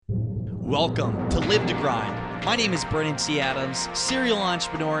Welcome to Live to Grind. My name is Brennan C. Adams, serial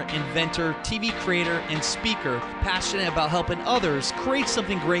entrepreneur, inventor, TV creator, and speaker, passionate about helping others create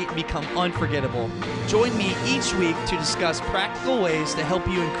something great and become unforgettable. Join me each week to discuss practical ways to help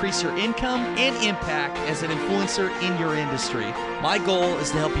you increase your income and impact as an influencer in your industry. My goal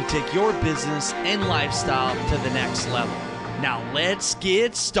is to help you take your business and lifestyle to the next level. Now let's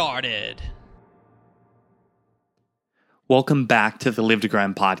get started. Welcome back to the Live to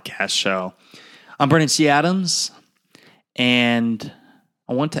Grind podcast show. I'm Brennan C. Adams, and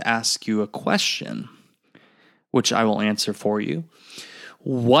I want to ask you a question, which I will answer for you.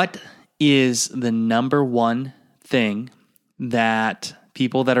 What is the number one thing that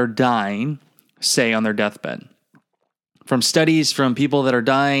people that are dying say on their deathbed? From studies from people that are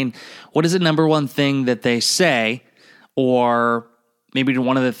dying, what is the number one thing that they say, or maybe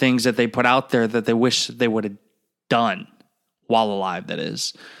one of the things that they put out there that they wish they would have done while alive, that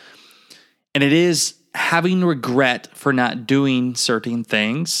is? And it is having regret for not doing certain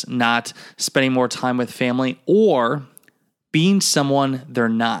things, not spending more time with family, or being someone they're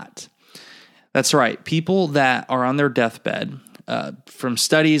not. That's right. People that are on their deathbed, from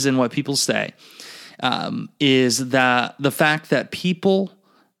studies and what people say, is that the fact that people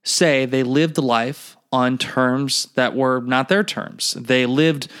say they lived a life on terms that were not their terms. They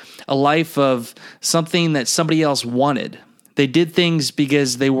lived a life of something that somebody else wanted. They did things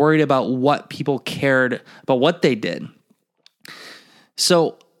because they worried about what people cared about what they did.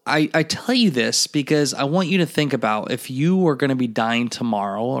 So I tell you this because I want you to think about if you were going to be dying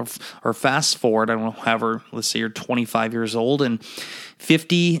tomorrow, or fast forward, I don't know, however, let's say you're 25 years old, and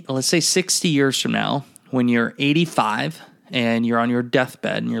 50, let's say 60 years from now, when you're 85 and you're on your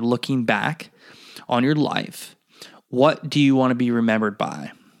deathbed and you're looking back on your life, what do you want to be remembered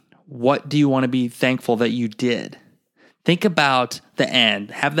by? What do you want to be thankful that you did? Think about the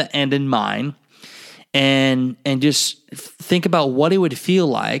end. Have the end in mind, and just think about what it would feel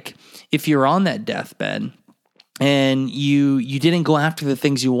like if you're on that deathbed and you didn't go after the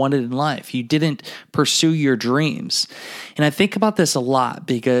things you wanted in life. You didn't pursue your dreams. And I think about this a lot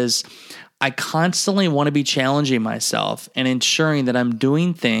because I constantly want to be challenging myself and ensuring that I'm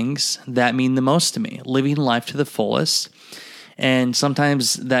doing things that mean the most to me, living life to the fullest. And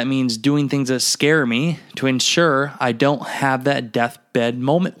sometimes that means doing things that scare me to ensure I don't have that deathbed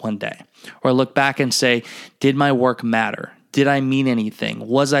moment one day. Or I look back and say, did my work matter? Did I mean anything?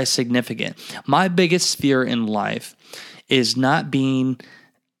 Was I significant? My biggest fear in life is not being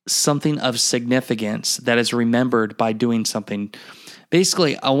something of significance that is remembered by doing something.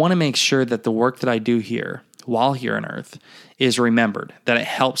 Basically, I want to make sure that the work that I do here, while here on earth, is remembered, that it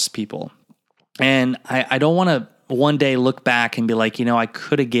helps people. And I don't want to one day look back and be like, I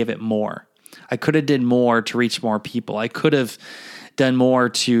could have gave it more. I could have did more to reach more people. I could have done more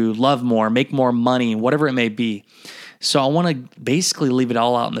to love more, make more money, whatever it may be. So I want to basically leave it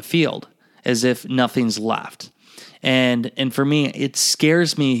all out in the field as if nothing's left. And for me, it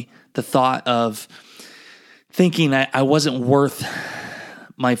scares me, the thought of thinking I wasn't worth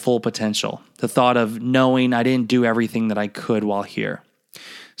my full potential. The thought of knowing I didn't do everything that I could while here.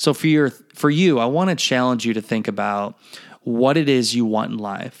 So for you, I want to challenge you to think about what it is you want in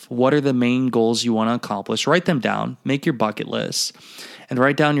life. What are the main goals you want to accomplish? Write them down, make your bucket list, and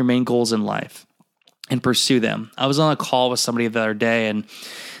write down your main goals in life and pursue them. I was on a call with somebody the other day, and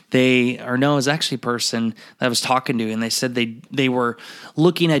it was actually a person that I was talking to, and they said they were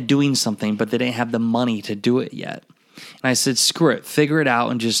looking at doing something, but they didn't have the money to do it yet. And I said, screw it, figure it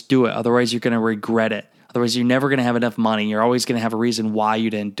out and just do it. Otherwise, you're going to regret it. Otherwise, you're never going to have enough money. You're always going to have a reason why you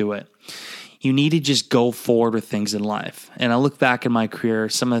didn't do it. You need to just go forward with things in life. And I look back in my career,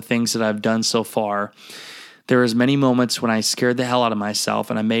 some of the things that I've done so far, there was many moments when I scared the hell out of myself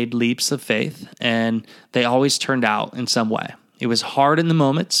and I made leaps of faith, and they always turned out in some way. It was hard in the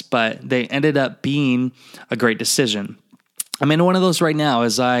moments, but they ended up being a great decision. I'm in one of those right now.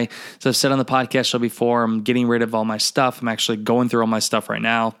 As I've said on the podcast show before, I'm getting rid of all my stuff. I'm actually going through all my stuff right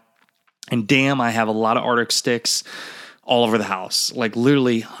now. And damn, I have a lot of Arctic sticks all over the house. Like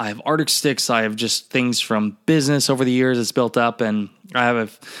literally, I have Arctic sticks. I have just things from business over the years that's built up. And I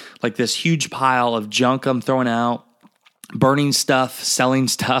have this huge pile of junk I'm throwing out, burning stuff, selling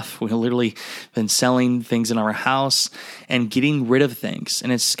stuff. We've literally been selling things in our house and getting rid of things.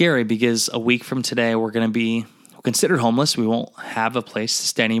 And it's scary because a week from today, we're going to be considered homeless. We won't have a place to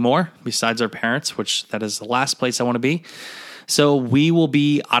stay anymore besides our parents, which that is the last place I want to be. So we will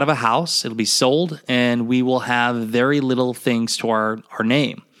be out of a house. It'll be sold, and we will have very little things to our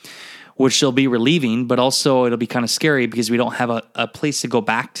name, which will be relieving, but also it'll be kind of scary because we don't have a place to go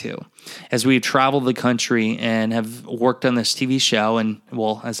back to. As we've traveled the country and have worked on this TV show, and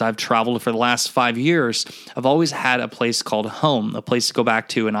well, as I've traveled for the last 5 years, I've always had a place called home, a place to go back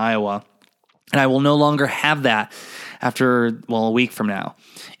to in Iowa. And I will no longer have that after, a week from now.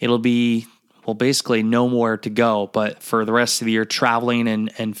 It'll be, basically nowhere to go, but for the rest of the year, traveling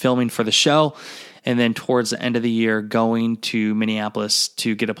and filming for the show. And then towards the end of the year, going to Minneapolis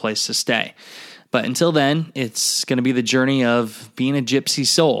to get a place to stay. But until then, it's going to be the journey of being a gypsy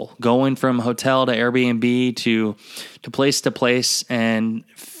soul, going from hotel to Airbnb to place, and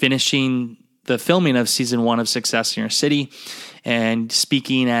finishing the filming of season 1 of Success in Your City and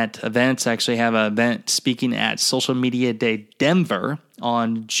speaking at events. I actually have an event speaking at Social Media Day Denver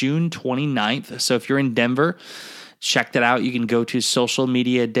on June 29th. So if you're in Denver, check that out. You can go to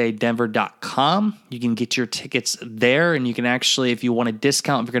socialmediadaydenver.com. You can get your tickets there, and you can actually, if you want a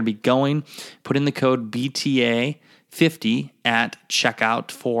discount, if you're going to be going, put in the code BTA50 at checkout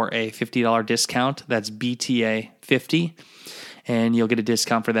for a $50 discount. That's BTA50, and you'll get a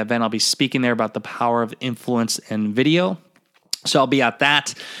discount for that event. I'll be speaking there about the power of influence and video. So I'll be at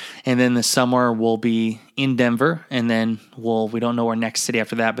that, and then this summer we'll be in Denver, and then we don't know our next city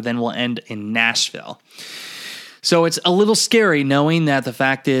after that, but then we'll end in Nashville. So it's a little scary knowing that the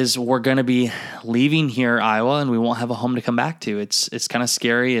fact is we're going to be leaving here, Iowa, and we won't have a home to come back to. It's kind of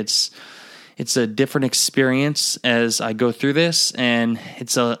scary. It's a different experience as I go through this, and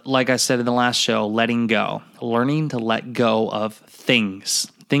it's like I said in the last show, letting go, learning to let go of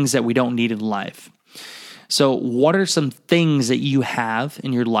things that we don't need in life. So what are some things that you have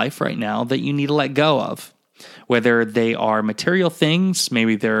in your life right now that you need to let go of? Whether they are material things,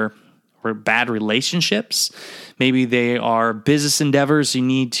 maybe they're bad relationships, maybe they are business endeavors you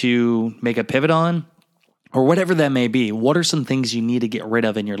need to make a pivot on, or whatever that may be. What are some things you need to get rid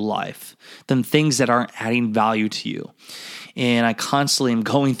of in your life? Then things that aren't adding value to you. And I constantly am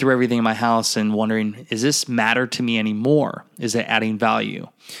going through everything in my house and wondering, is this matter to me anymore? Is it adding value?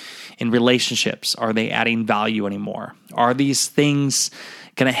 In relationships, are they adding value anymore? Are these things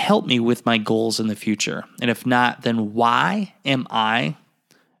going to help me with my goals in the future? And if not, then why am I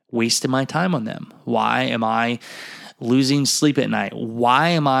wasting my time on them? Why am I losing sleep at night? Why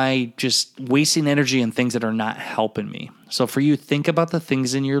am I just wasting energy on things that are not helping me? So for you, think about the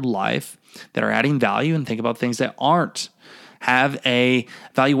things in your life that are adding value, and think about things that aren't. Have a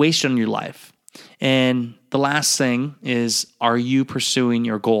valuation on your life. And the last thing is, are you pursuing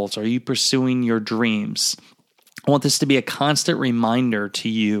your goals? Are you pursuing your dreams? I want this to be a constant reminder to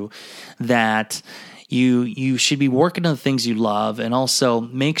you that you should be working on the things you love, and also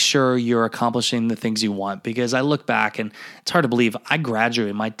make sure you're accomplishing the things you want. Because I look back, and it's hard to believe, I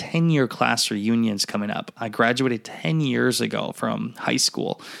graduated. My 10-year class reunion's coming up. I graduated 10 years ago from high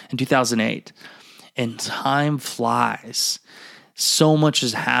school in 2008. And time flies. So much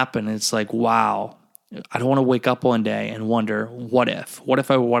has happened. It's like, wow, I don't want to wake up one day and wonder, what if? What if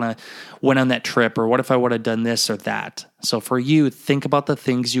I went on that trip, or what if I would have done this or that? So for you, think about the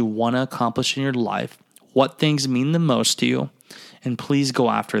things you want to accomplish in your life, what things mean the most to you, and please go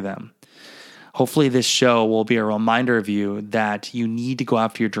after them. Hopefully this show will be a reminder of you that you need to go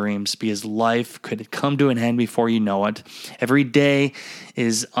after your dreams, because life could come to an end before you know it. Every day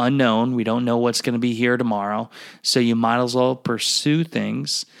is unknown. We don't know what's going to be here tomorrow. So you might as well pursue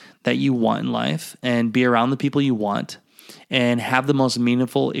things that you want in life, and be around the people you want, and have the most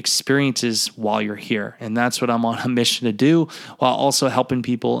meaningful experiences while you're here. And that's what I'm on a mission to do, while also helping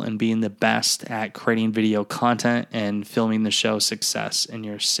people and being the best at creating video content and filming the show Success in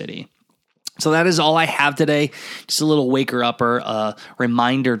Your City. So that is all I have today. Just a little waker-upper, a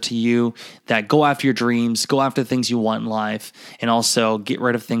reminder to you that go after your dreams, go after the things you want in life, and also get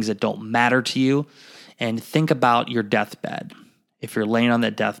rid of things that don't matter to you. And think about your deathbed. If you're laying on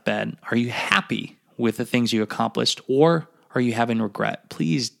that deathbed, are you happy with the things you accomplished, or are you having regret?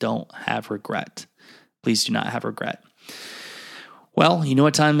 Please don't have regret. Please do not have regret. Well, you know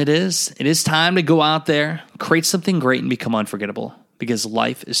what time it is? It is time to go out there, create something great, and become unforgettable, because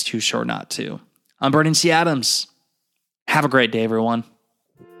life is too short not to. I'm Brendan C. Adams. Have a great day, everyone.